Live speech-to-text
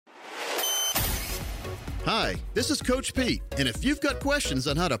Hi, this is Coach Pete, and if you've got questions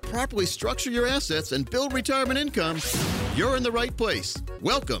on how to properly structure your assets and build retirement income, you're in the right place.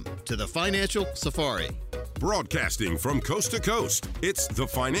 Welcome to the Financial Safari. Broadcasting from coast to coast, it's the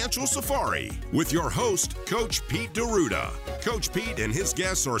Financial Safari with your host, Coach Pete D'Arruda. Coach Pete and his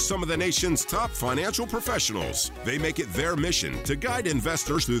guests are some of the nation's top financial professionals. They make it their mission to guide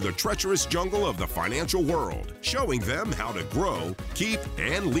investors through the treacherous jungle of the financial world, showing them how to grow, keep,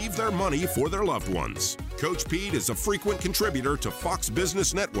 and leave their money for their loved ones. Coach Pete is a frequent contributor to Fox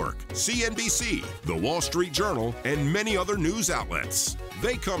Business Network, CNBC, The Wall Street Journal, and many other news outlets.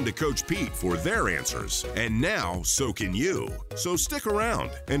 They come to Coach Pete for their answers, and now so can you. So stick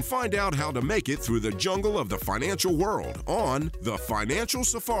around and find out how to make it through the jungle of the financial world on the Financial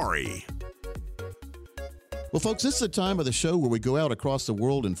Safari. Well, folks, this is the time of the show where we go out across the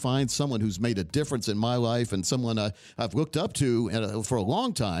world and find someone who's made a difference in my life and someone I've looked up to for a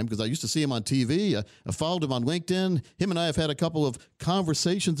long time because I used to see him on TV. I followed him on LinkedIn. Him and I have had a couple of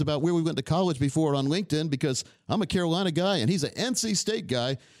conversations about where we went to college before on LinkedIn because I'm a Carolina guy and he's an NC State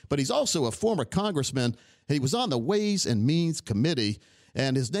guy, but he's also a former congressman. He was on the Ways and Means Committee.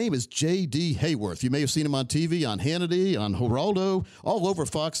 And his name is J.D. Hayworth. You may have seen him on TV, on Hannity, on Geraldo, all over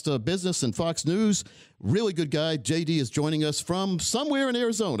Fox Business and Fox News. Really good guy. J.D. is joining us from somewhere in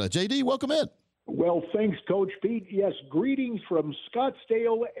Arizona. J.D., welcome in. Well, thanks, Coach Pete. Yes, greetings from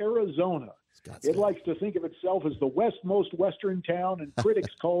Scottsdale, Arizona. It likes to think of itself as the westmost western town, and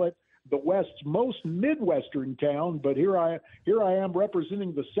critics call it the West's most Midwestern town. But here I am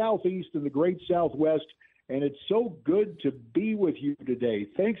representing the Southeast and the great Southwest. And it's so good to be with you today.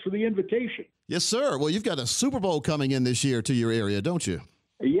 Thanks for the invitation. Yes, sir. Well, you've got a Super Bowl coming in this year to your area, don't you?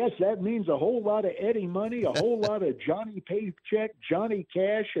 Yes, that means a whole lot of Eddie money, a whole lot of Johnny Paycheck, Johnny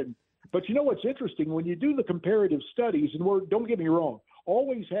Cash. But you know what's interesting? When you do the comparative studies, and don't get me wrong,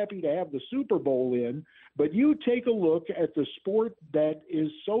 always happy to have the Super Bowl in, but you take a look at the sport that is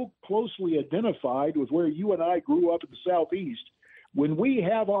so closely identified with where you and I grew up in the Southeast. When we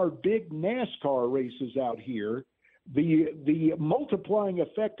have our big NASCAR races out here, the multiplying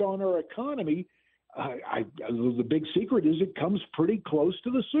effect on our economy, the big secret is it comes pretty close to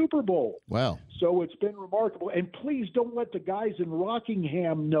the Super Bowl. Wow. So it's been remarkable. And please don't let the guys in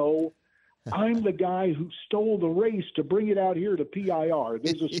Rockingham know I'm the guy who stole the race to bring it out here to PIR.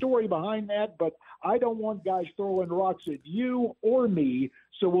 There's a story behind that, but I don't want guys throwing rocks at you or me.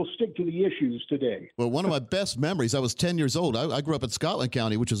 So we'll stick to the issues today. Well, one of my best memories, I was 10 years old. I grew up in Scotland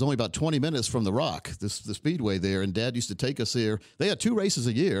County, which is only about 20 minutes from the Rock, the speedway there, and Dad used to take us there. They had 2 races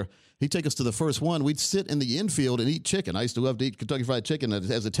a year. He'd take us to the first one. We'd sit in the infield and eat chicken. I used to love to eat Kentucky Fried Chicken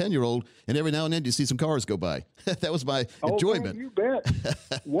as a 10-year-old, and every now and then you see some cars go by. That was my enjoyment. Man, you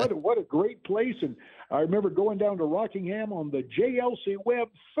bet. What a great place. And I remember going down to Rockingham on the JLC Webb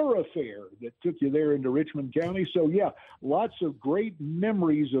thoroughfare that took you there into Richmond County. So, yeah, lots of great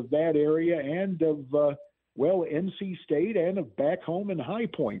memories of that area and of, NC State and of back home in High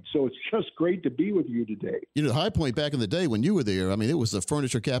Point. So it's just great to be with you today. You know, High Point back in the day when you were there, I mean, it was the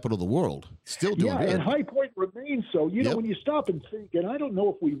furniture capital of the world. Still doing good. Yeah, and High Point remains so. You know, when you stop and think, and I don't know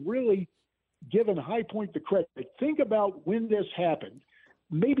if we've really given High Point the credit, think about when this happened.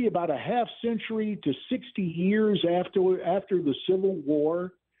 Maybe about a half century to 60 years after the Civil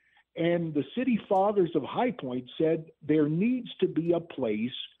War, and the city fathers of High Point said there needs to be a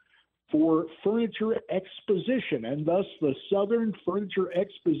place for furniture exposition, and thus the Southern Furniture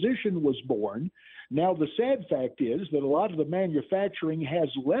Exposition was born. Now, the sad fact is that a lot of the manufacturing has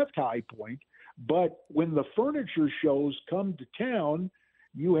left High Point, but when the furniture shows come to town,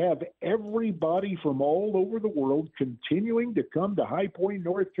 you have everybody from all over the world continuing to come to High Point,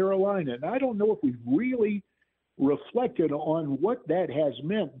 North Carolina. And I don't know if we've really reflected on what that has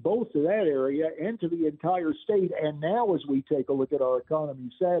meant both to that area and to the entire state. And now as we take a look at our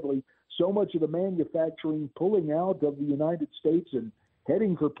economy, sadly, so much of the manufacturing pulling out of the United States and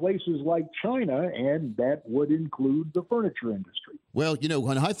heading for places like China, and that would include the furniture industry. Well, you know,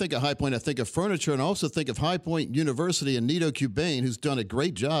 when I think of High Point, I think of furniture, and I also think of High Point University and Nito Cubain, who's done a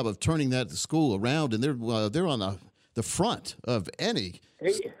great job of turning that school around, and they're on the front of any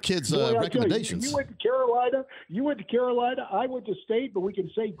kids' recommendations. You went to Carolina. I went to State, but we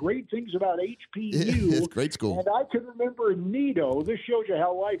can say great things about HPU. It's a great school. And I can remember Nito. This shows you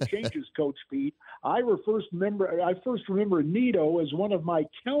how life changes, Coach Pete. I first remember Nito as one of my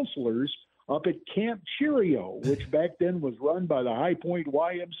counselors up at Camp Cheerio, which back then was run by the High Point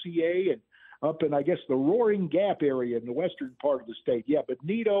YMCA. And up in, I guess, the Roaring Gap area in the western part of the state. Yeah, but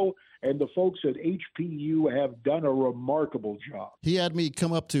Nito and the folks at HPU have done a remarkable job. He had me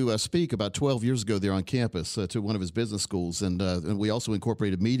come up to speak about 12 years ago there on campus to one of his business schools, and we also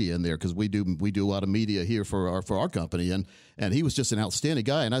incorporated media in there because we do a lot of media here for our company, and he was just an outstanding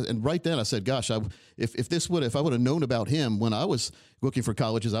guy. And right then I said, gosh, if I would have known about him when I was looking for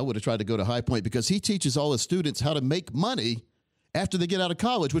colleges, I would have tried to go to High Point, because he teaches all his students how to make money after they get out of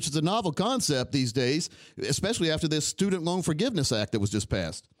college, which is a novel concept these days, especially after this Student Loan Forgiveness Act that was just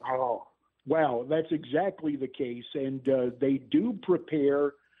passed. Oh, wow, that's exactly the case. And they do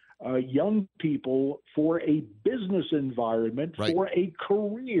prepare young people for a business environment, right, for a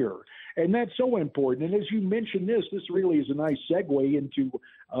career. And that's so important. And as you mentioned this really is a nice segue into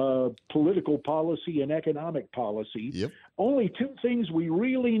political policy and economic policy. Yep. Only two things we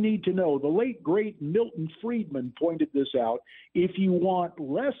really need to know. The late, great Milton Friedman pointed this out. If you want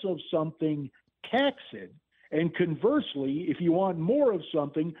less of something, tax it. And conversely, if you want more of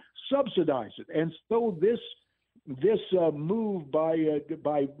something, subsidize it. And so this move by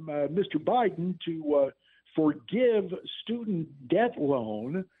Mr. Biden to forgive student debt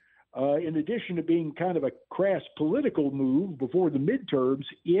loan, in addition to being kind of a crass political move before the midterms,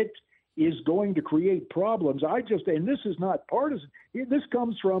 it is going to create problems. And this is not partisan. This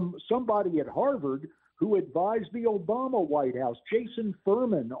comes from somebody at Harvard who advised the Obama White House, Jason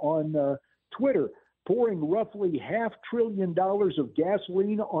Furman, on Twitter, pouring roughly $500 billion of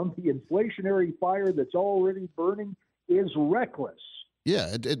gasoline on the inflationary fire that's already burning is reckless. Yeah,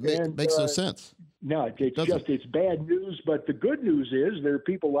 it makes no sense. No, it's bad news. But the good news is there are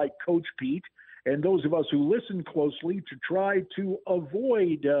people like Coach Pete and those of us who listen closely to try to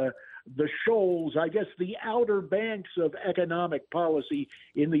avoid the shoals, I guess, the outer banks of economic policy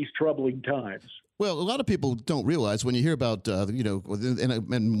in these troubling times. Well, a lot of people don't realize when you hear about,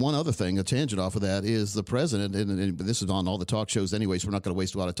 and one other thing, a tangent off of that, is the president, and this is on all the talk shows anyway, so we're not going to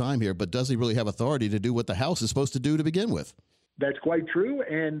waste a lot of time here, but does he really have authority to do what the House is supposed to do to begin with? That's quite true,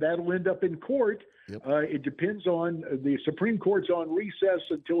 and that'll end up in court. Yep. It depends on the Supreme Court's on recess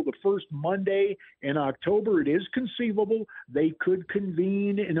until the first Monday in October. It is conceivable they could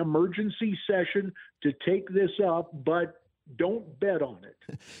convene an emergency session to take this up, but don't bet on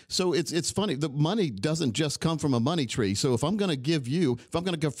it. So it's funny. The money doesn't just come from a money tree. So if I'm going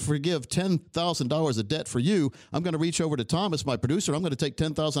to forgive $10,000 of debt for you, I'm going to reach over to Thomas, my producer. I'm going to take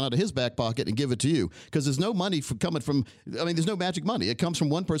 $10,000 out of his back pocket and give it to you, because there's no money there's no magic money. It comes from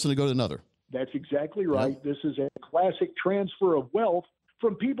one person to go to another. That's exactly right. Yep. This is a classic transfer of wealth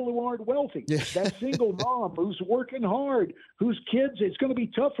from people who aren't wealthy. Yeah. That single mom who's working hard, whose kids, it's going to be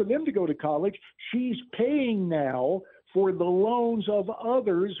tough for them to go to college. She's paying now for the loans of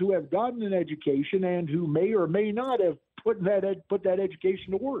others who have gotten an education and who may or may not have put that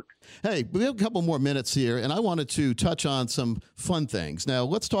education to work. Hey, we have a couple more minutes here, and I wanted to touch on some fun things. Now,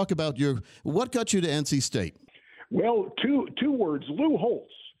 let's talk about what got you to NC State? Well, two words, Lou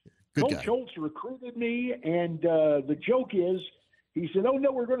Holtz. Good Coach guy. Holtz recruited me, and the joke is, he said, "Oh,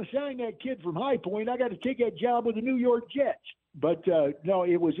 no, we're going to sign that kid from High Point. I got to take that job with the New York Jets." But no,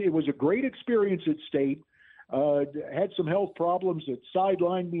 it was a great experience at State. Had some health problems that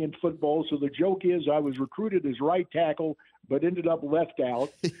sidelined me in football. So the joke is I was recruited as right tackle, but ended up left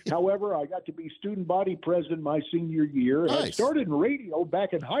out. However, I got to be student body president my senior year. Nice. I started in radio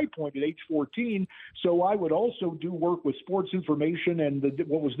back in High Point at age 14. So I would also do work with sports information and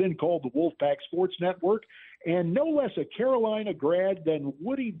what was then called the Wolfpack Sports Network. And no less a Carolina grad than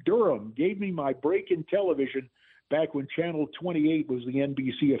Woody Durham gave me my break in television back when Channel 28 was the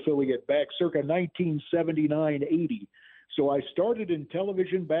NBC affiliate, back circa 1979-80. So I started in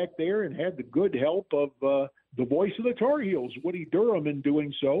television back there and had the good help of the voice of the Tar Heels, Woody Durham, in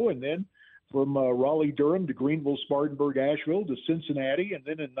doing so. And then from Raleigh-Durham to Greenville, Spartanburg, Asheville to Cincinnati, and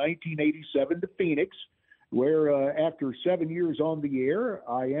then in 1987 to Phoenix, where after 7 years on the air,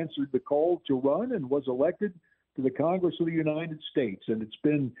 I answered the call to run and was elected to the Congress of the United States, and it's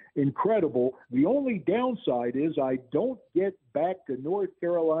been incredible. The only downside is I don't get back to North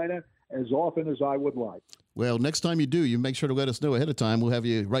Carolina as often as I would like. Well, next time you do, you make sure to let us know ahead of time. We'll have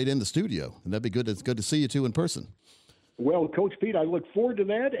you right in the studio, and that'd be good. It's good to see you two in person. Well, Coach Pete, I look forward to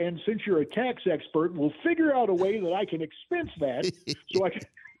that, and since you're a tax expert, we'll figure out a way that I can expense that so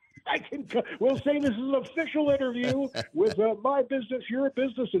we'll say this is an official interview with my business, your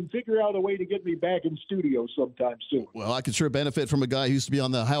business, and figure out a way to get me back in studio sometime soon. Well, I could sure benefit from a guy who used to be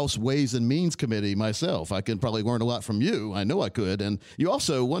on the House Ways and Means Committee myself. I can probably learn a lot from you. I know I could. And you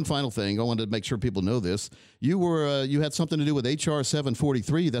also, one final thing, I wanted to make sure people know this. You had something to do with H.R.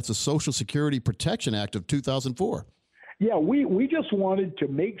 743. That's a Social Security Protection Act of 2004. Yeah, we just wanted to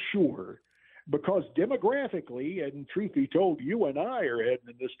make sure because demographically, and truth be told, you and I are heading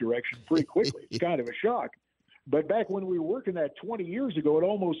in this direction pretty quickly. It's kind of a shock. But back when we were working that 20 years ago, it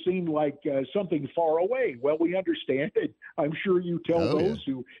almost seemed like something far away. Well, we understand it. I'm sure you tell those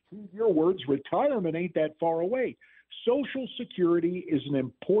who heed your words, retirement ain't that far away. Social Security is an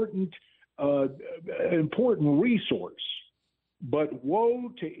important resource. But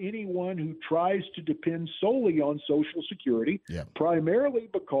woe to anyone who tries to depend solely on Social Security, primarily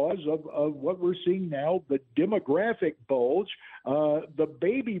because of what we're seeing now, the demographic bulge. The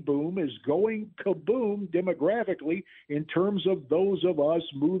baby boom is going kaboom demographically in terms of those of us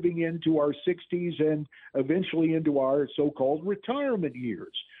moving into our 60s and eventually into our so-called retirement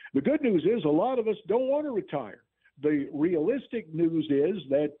years. The good news is a lot of us don't want to retire. The realistic news is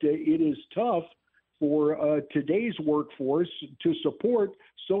that it is tough for today's workforce to support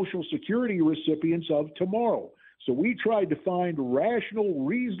Social Security recipients of tomorrow. So we tried to find rational,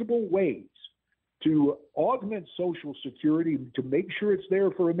 reasonable ways to augment Social Security to make sure it's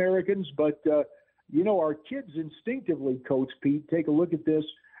there for Americans. But, our kids instinctively, Coach Pete, take a look at this.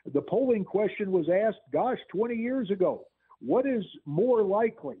 The polling question was asked, 20 years ago. What is more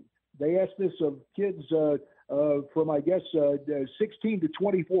likely? They asked this of kids from, 16 to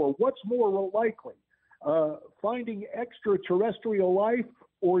 24. What's more likely? Finding extraterrestrial life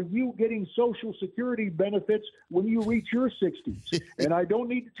or you getting Social Security benefits when you reach your 60s. And I don't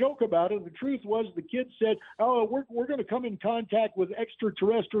need to joke about it. The truth was the kids said, we're going to come in contact with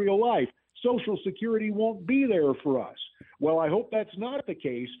extraterrestrial life. Social Security won't be there for us. Well, I hope that's not the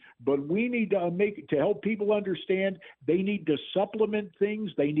case, but we need to help people understand they need to supplement things.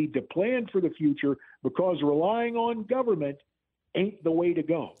 They need to plan for the future because relying on government ain't the way to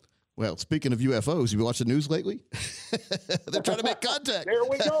go. Well, speaking of UFOs, you watched the news lately? They're trying to make contact. There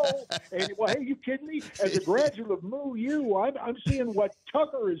we go. And well, hey, you kidding me? As a graduate of MooU, I'm seeing what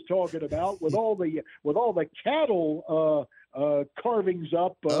Tucker is talking about with all the cattle carvings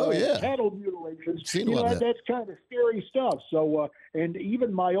up, cattle mutilations. That's kind of scary stuff. So, and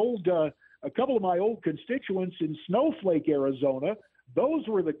even a couple of my old constituents in Snowflake, Arizona, those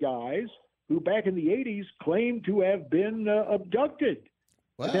were the guys who back in the 80s claimed to have been abducted.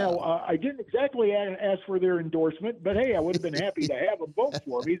 Wow. Now, I didn't exactly ask for their endorsement, but hey, I would have been happy to have them vote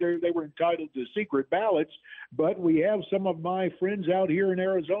for me. They were entitled to secret ballots, but we have some of my friends out here in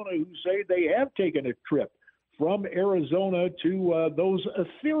Arizona who say they have taken a trip from Arizona to those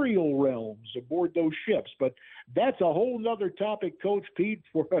ethereal realms aboard those ships. But that's a whole nother topic, Coach Pete,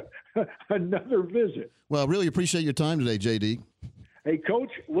 for another visit. Well, really appreciate your time today, JD. Hey, Coach,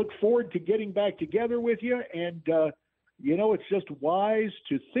 look forward to getting back together with you. And, it's just wise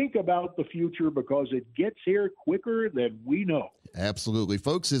to think about the future because it gets here quicker than we know. Absolutely.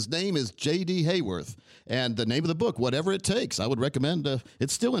 Folks, his name is J.D. Hayworth, and the name of the book, Whatever It Takes. I would recommend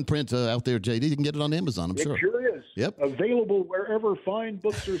it's still in print out there, J.D. You can get it on Amazon, I'm sure. It sure is. Yep. Available wherever fine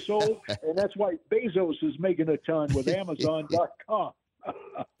books are sold, and that's why Bezos is making a ton with Amazon.com.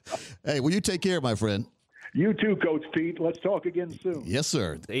 Hey, well, you take care, my friend. You too, Coach Pete. Let's talk again soon. Yes,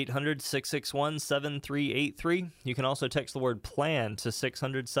 sir. 800-661-7383. You can also text the word PLAN to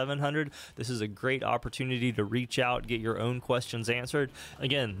 600-700. This is a great opportunity to reach out, get your own questions answered.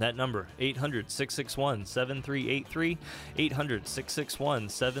 Again, that number, 800-661-7383,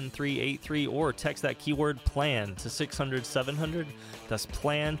 800-661-7383, or text that keyword PLAN to 600-700. That's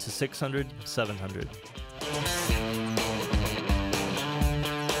PLAN to 600-700.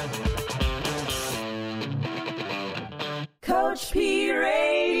 Coach P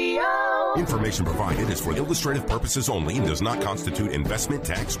Radio. Information provided is for illustrative purposes only and does not constitute investment,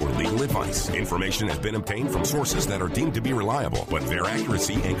 tax, or legal advice. Information has been obtained from sources that are deemed to be reliable, but their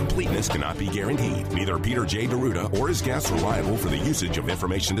accuracy and completeness cannot be guaranteed. Neither Peter J. D'Arruda or his guests are liable for the usage of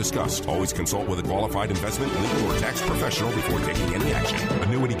information discussed. Always consult with a qualified investment, legal, or tax professional before taking any action.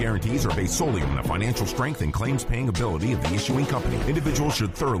 Annuity guarantees are based solely on the financial strength and claims-paying ability of the issuing company. Individuals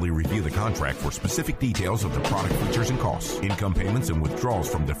should thoroughly review the contract for specific details of the product features and costs. Income payments and withdrawals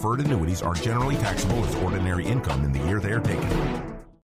from deferred annuities are generally taxable as ordinary income in the year they are taken.